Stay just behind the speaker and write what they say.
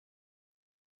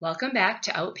Welcome back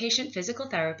to Outpatient Physical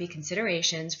Therapy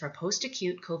Considerations for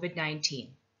Post-Acute COVID-19.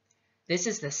 This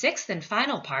is the sixth and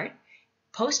final part,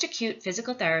 Post-Acute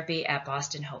Physical Therapy at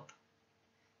Boston Hope.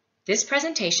 This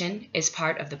presentation is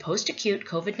part of the Post-Acute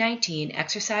COVID-19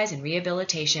 Exercise and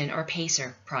Rehabilitation, or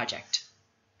PACER, project.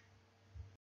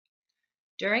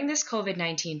 During this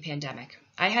COVID-19 pandemic,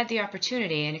 I had the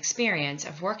opportunity and experience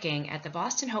of working at the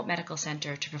Boston Hope Medical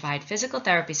Center to provide physical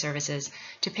therapy services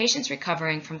to patients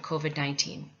recovering from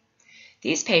COVID-19.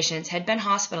 These patients had been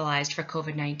hospitalized for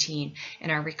COVID-19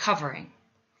 and are recovering.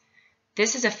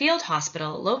 This is a field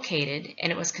hospital located,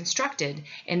 and it was constructed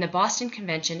in the Boston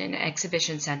Convention and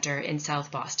Exhibition Center in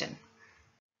South Boston.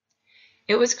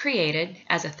 It was created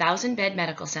as a 1,000-bed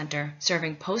medical center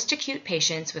serving post-acute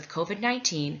patients with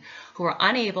COVID-19 who are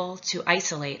unable to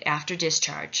isolate after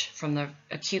discharge from the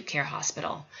acute care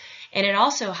hospital, and it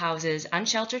also houses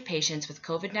unsheltered patients with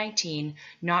COVID-19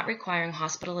 not requiring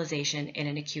hospitalization in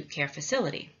an acute care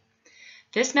facility.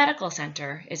 This medical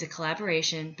center is a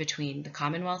collaboration between the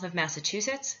Commonwealth of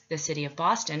Massachusetts, the City of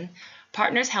Boston,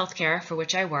 Partners Healthcare, for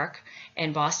which I work,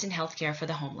 and Boston Healthcare for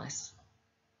the Homeless.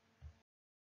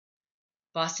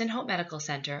 Boston Hope Medical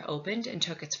Center opened and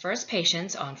took its first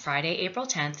patients on Friday, April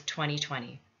 10,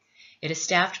 2020. It is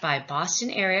staffed by Boston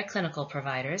area clinical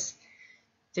providers,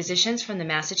 physicians from the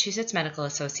Massachusetts Medical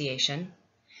Association,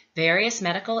 various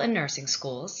medical and nursing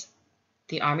schools,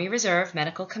 the Army Reserve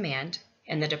Medical Command,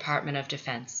 and the Department of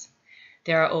Defense.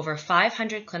 There are over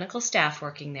 500 clinical staff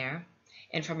working there,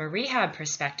 and from a rehab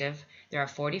perspective, there are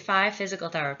 45 physical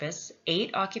therapists,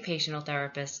 8 occupational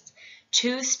therapists,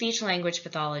 2 speech-language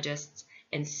pathologists,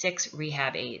 and 6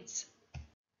 rehab aides.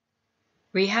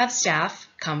 Rehab staff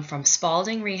come from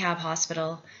Spaulding Rehab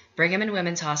Hospital, Brigham and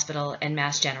Women's Hospital, and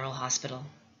Mass General Hospital.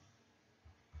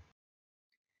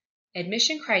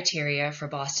 Admission criteria for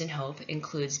Boston Hope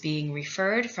includes being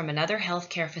referred from another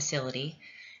healthcare facility,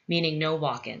 meaning no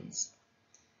walk-ins.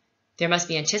 There must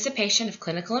be anticipation of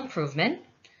clinical improvement,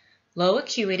 low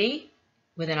acuity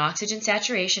with an oxygen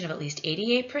saturation of at least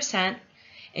 88%,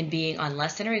 and being on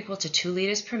less than or equal to 2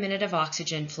 liters per minute of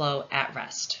oxygen flow at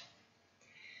rest.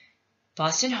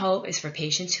 Boston Hope is for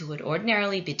patients who would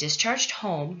ordinarily be discharged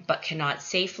home but cannot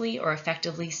safely or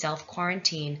effectively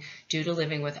self-quarantine due to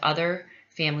living with other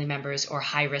family members or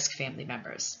high-risk family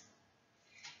members.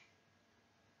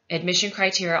 Admission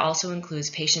criteria also includes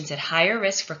patients at higher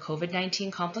risk for COVID-19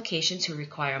 complications who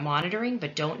require monitoring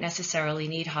but don't necessarily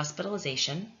need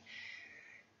hospitalization,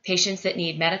 patients that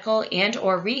need medical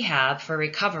and/or rehab for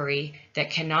recovery that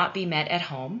cannot be met at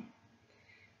home,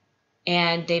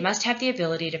 and they must have the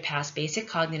ability to pass basic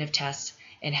cognitive tests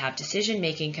and have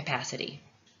decision-making capacity.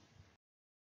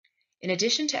 In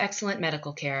addition to excellent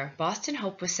medical care, Boston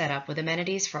Hope was set up with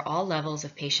amenities for all levels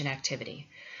of patient activity.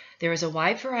 There is a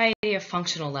wide variety of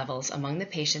functional levels among the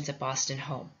patients at Boston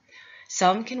Hope.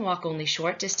 Some can walk only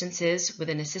short distances with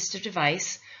an assistive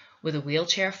device, with a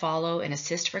wheelchair follow and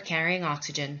assist for carrying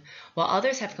oxygen, while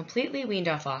others have completely weaned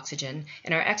off oxygen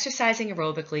and are exercising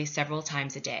aerobically several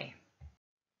times a day.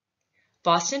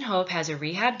 Boston Hope has a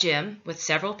rehab gym with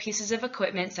several pieces of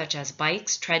equipment such as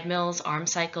bikes, treadmills, arm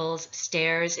cycles,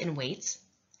 stairs, and weights.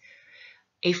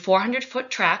 A 400-foot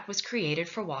track was created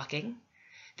for walking.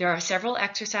 There are several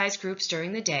exercise groups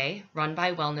during the day run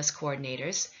by wellness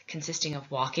coordinators consisting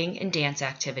of walking and dance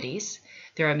activities.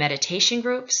 There are meditation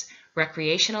groups,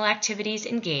 recreational activities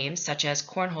and games such as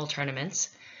cornhole tournaments,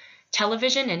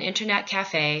 television and internet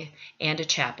cafe, and a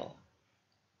chapel.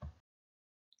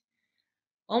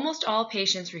 Almost all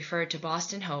patients referred to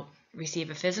Boston Hope receive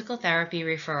a physical therapy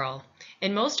referral,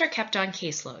 and most are kept on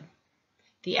caseload.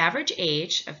 The average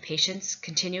age of patients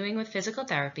continuing with physical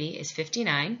therapy is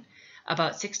 59,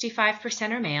 about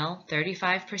 65% are male,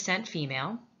 35%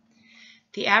 female.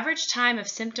 The average time of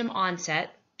symptom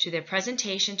onset to their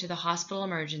presentation to the hospital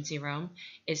emergency room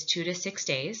is 2 to 6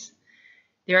 days.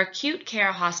 Their acute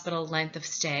care hospital length of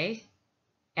stay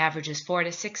averages 4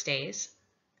 to 6 days.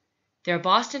 Their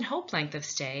Boston Hope length of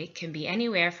stay can be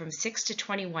anywhere from 6 to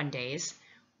 21 days,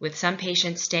 with some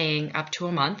patients staying up to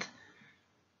a month.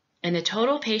 And the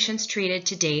total patients treated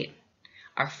to date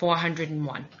are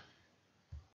 401.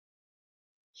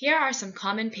 Here are some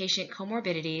common patient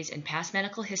comorbidities and past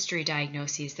medical history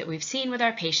diagnoses that we've seen with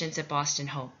our patients at Boston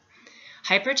Hope.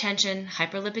 Hypertension,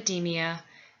 hyperlipidemia,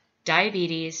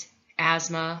 diabetes,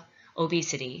 asthma,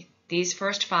 obesity. These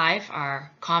first 5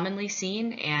 are commonly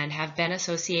seen and have been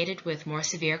associated with more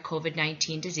severe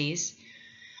COVID-19 disease.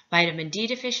 Vitamin D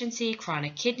deficiency,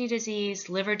 chronic kidney disease,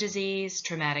 liver disease,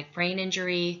 traumatic brain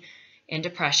injury, and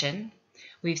depression.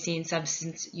 We've seen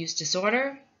substance use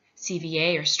disorder,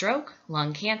 CVA or stroke,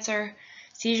 lung cancer,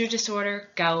 seizure disorder,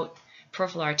 gout,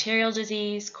 peripheral arterial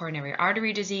disease, coronary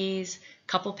artery disease, a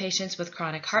couple patients with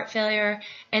chronic heart failure,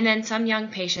 and then some young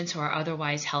patients who are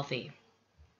otherwise healthy.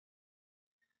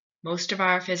 Most of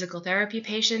our physical therapy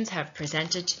patients have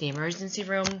presented to the emergency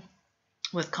room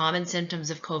with common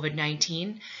symptoms of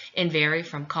COVID-19 and vary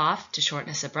from cough to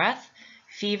shortness of breath,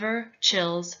 fever,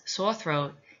 chills, sore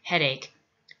throat, headache,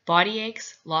 body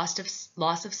aches, loss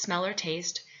of smell or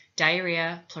taste,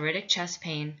 diarrhea, pleuritic chest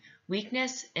pain,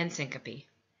 weakness, and syncope.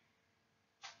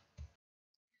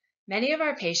 Many of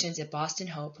our patients at Boston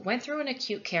Hope went through an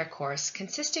acute care course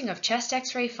consisting of chest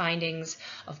x-ray findings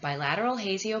of bilateral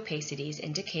hazy opacities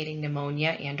indicating pneumonia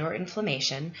and/or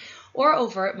inflammation, or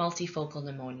overt multifocal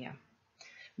pneumonia.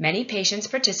 Many patients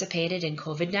participated in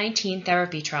COVID-19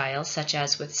 therapy trials such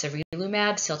as with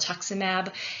sarilumab,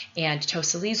 siltuximab, and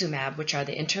tocilizumab, which are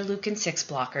the interleukin-6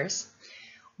 blockers.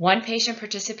 One patient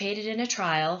participated in a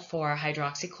trial for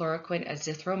hydroxychloroquine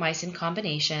azithromycin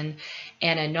combination,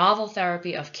 and a novel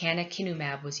therapy of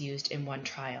canakinumab was used in one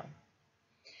trial.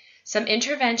 Some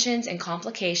interventions and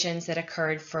complications that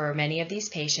occurred for many of these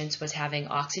patients was having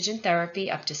oxygen therapy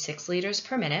up to 6 liters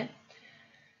per minute,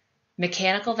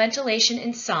 mechanical ventilation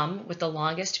in some, with the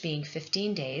longest being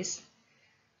 15 days.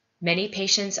 Many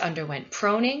patients underwent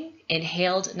proning,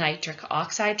 inhaled nitric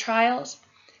oxide trials.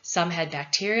 Some had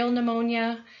bacterial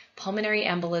pneumonia, pulmonary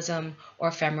embolism,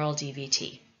 or femoral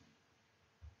DVT.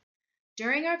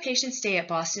 During our patient stay at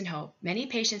Boston Hope, many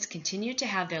patients continued to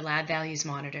have their lab values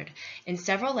monitored, and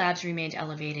several labs remained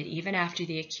elevated even after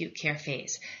the acute care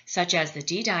phase, such as the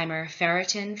D-dimer,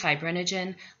 ferritin,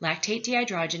 fibrinogen, lactate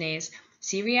dehydrogenase,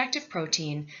 C-reactive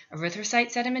protein,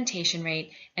 erythrocyte sedimentation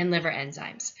rate, and liver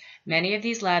enzymes. Many of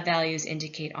these lab values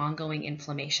indicate ongoing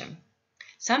inflammation.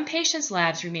 Some patients'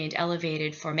 labs remained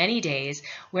elevated for many days,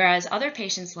 whereas other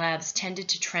patients' labs tended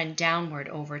to trend downward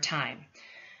over time.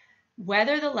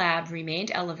 Whether the lab remained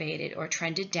elevated or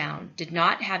trended down did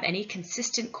not have any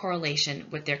consistent correlation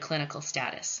with their clinical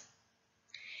status.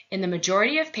 In the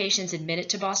majority of patients admitted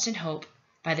to Boston Hope,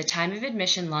 by the time of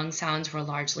admission, lung sounds were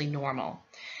largely normal.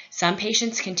 Some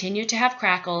patients continued to have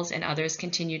crackles and others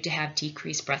continued to have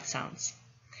decreased breath sounds.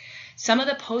 Some of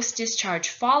the post-discharge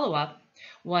follow-up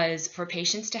was for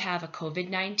patients to have a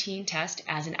COVID-19 test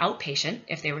as an outpatient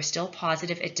if they were still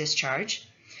positive at discharge,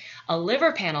 a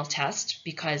liver panel test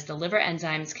because the liver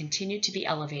enzymes continued to be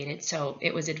elevated, so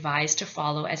it was advised to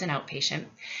follow as an outpatient,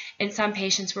 and some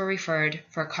patients were referred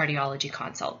for a cardiology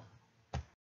consult.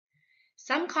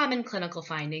 Some common clinical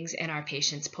findings in our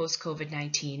patients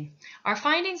post-COVID-19 are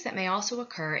findings that may also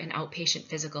occur in outpatient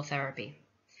physical therapy.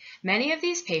 Many of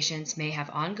these patients may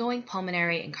have ongoing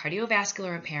pulmonary and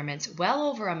cardiovascular impairments well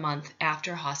over a month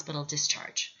after hospital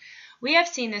discharge. We have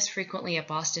seen this frequently at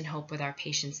Boston Hope with our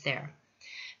patients there.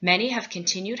 Many have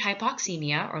continued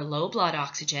hypoxemia or low blood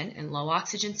oxygen and low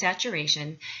oxygen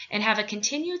saturation and have a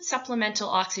continued supplemental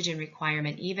oxygen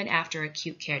requirement even after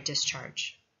acute care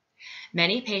discharge.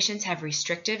 Many patients have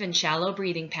restrictive and shallow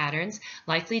breathing patterns,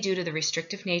 likely due to the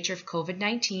restrictive nature of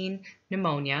COVID-19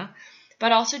 pneumonia,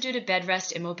 but also due to bed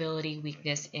rest, immobility,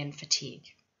 weakness, and fatigue.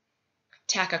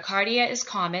 Tachycardia is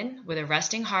common, with a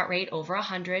resting heart rate over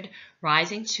 100,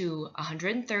 rising to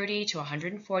 130 to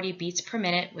 140 beats per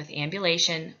minute with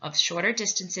ambulation of shorter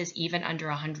distances even under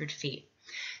 100 feet.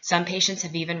 Some patients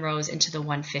have even rose into the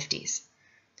 150s.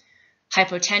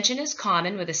 Hypotension is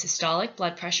common with a systolic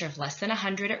blood pressure of less than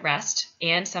 100 at rest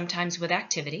and sometimes with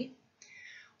activity.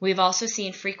 We've also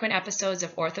seen frequent episodes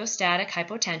of orthostatic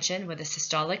hypotension with a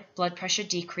systolic blood pressure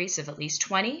decrease of at least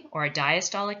 20 or a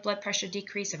diastolic blood pressure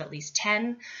decrease of at least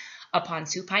 10 upon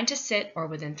supine to sit or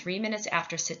within 3 minutes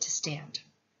after sit to stand.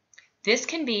 This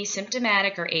can be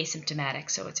symptomatic or asymptomatic,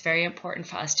 so it's very important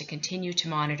for us to continue to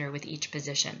monitor with each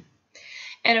position.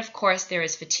 And of course, there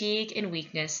is fatigue and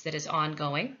weakness that is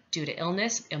ongoing due to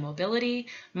illness, immobility,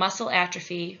 muscle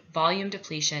atrophy, volume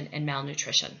depletion, and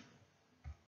malnutrition.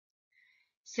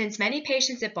 Since many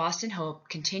patients at Boston Hope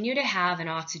continue to have an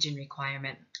oxygen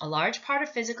requirement, a large part of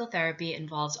physical therapy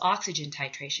involves oxygen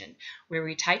titration, where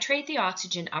we titrate the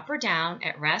oxygen up or down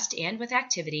at rest and with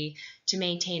activity to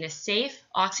maintain a safe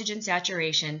oxygen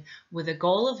saturation with the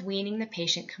goal of weaning the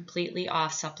patient completely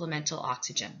off supplemental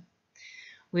oxygen.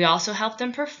 We also help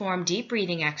them perform deep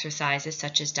breathing exercises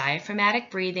such as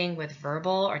diaphragmatic breathing with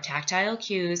verbal or tactile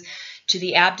cues to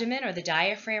the abdomen or the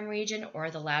diaphragm region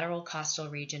or the lateral costal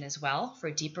region as well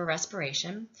for deeper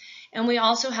respiration. And we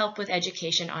also help with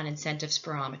education on incentive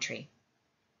spirometry.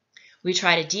 We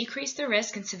try to decrease the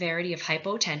risk and severity of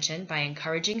hypotension by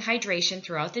encouraging hydration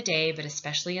throughout the day, but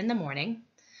especially in the morning.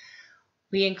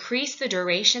 We increase the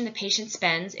duration the patient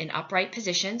spends in upright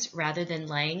positions rather than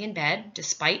laying in bed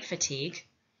despite fatigue.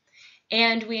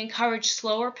 And we encourage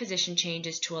slower position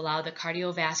changes to allow the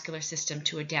cardiovascular system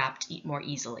to adapt more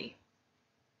easily.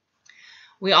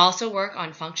 We also work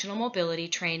on functional mobility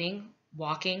training,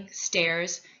 walking,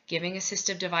 stairs, giving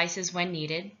assistive devices when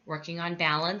needed, working on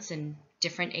balance and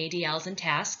different ADLs and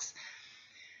tasks.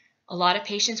 A lot of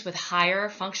patients with higher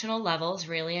functional levels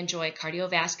really enjoy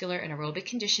cardiovascular and aerobic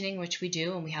conditioning, which we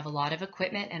do, and we have a lot of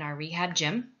equipment in our rehab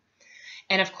gym.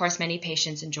 And of course, many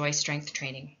patients enjoy strength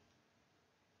training.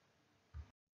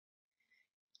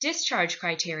 Discharge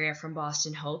criteria from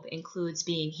Boston Hope includes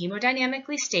being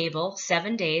hemodynamically stable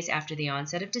 7 days after the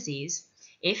onset of disease,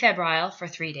 afebrile for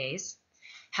 3 days,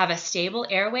 have a stable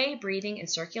airway, breathing, and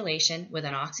circulation with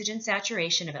an oxygen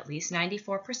saturation of at least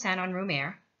 94% on room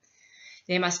air.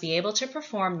 They must be able to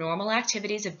perform normal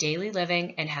activities of daily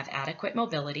living and have adequate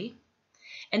mobility.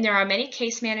 And there are many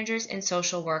case managers and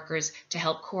social workers to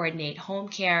help coordinate home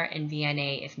care and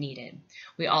VNA if needed.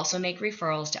 We also make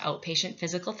referrals to outpatient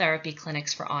physical therapy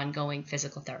clinics for ongoing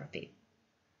physical therapy.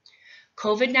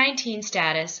 COVID-19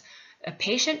 status: a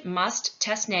patient must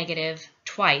test negative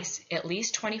twice, at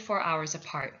least 24 hours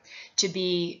apart, to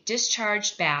be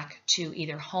discharged back to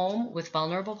either home with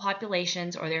vulnerable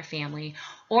populations or their family,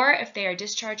 or if they are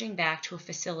discharging back to a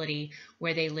facility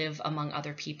where they live among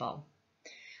other people.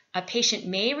 A patient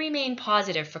may remain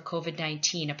positive for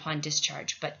COVID-19 upon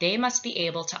discharge, but they must be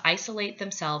able to isolate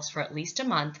themselves for at least a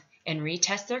month and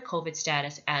retest their COVID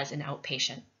status as an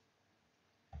outpatient.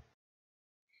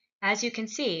 As you can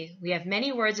see, we have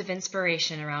many words of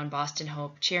inspiration around Boston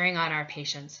Hope cheering on our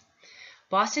patients.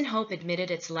 Boston Hope admitted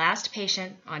its last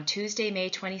patient on Tuesday, May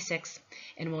 26th,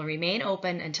 and will remain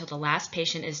open until the last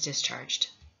patient is discharged.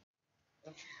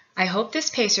 I hope this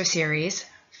PACER series,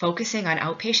 focusing on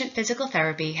outpatient physical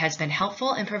therapy, has been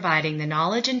helpful in providing the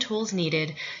knowledge and tools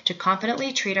needed to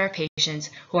confidently treat our patients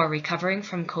who are recovering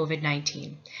from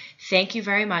COVID-19. Thank you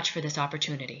very much for this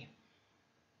opportunity.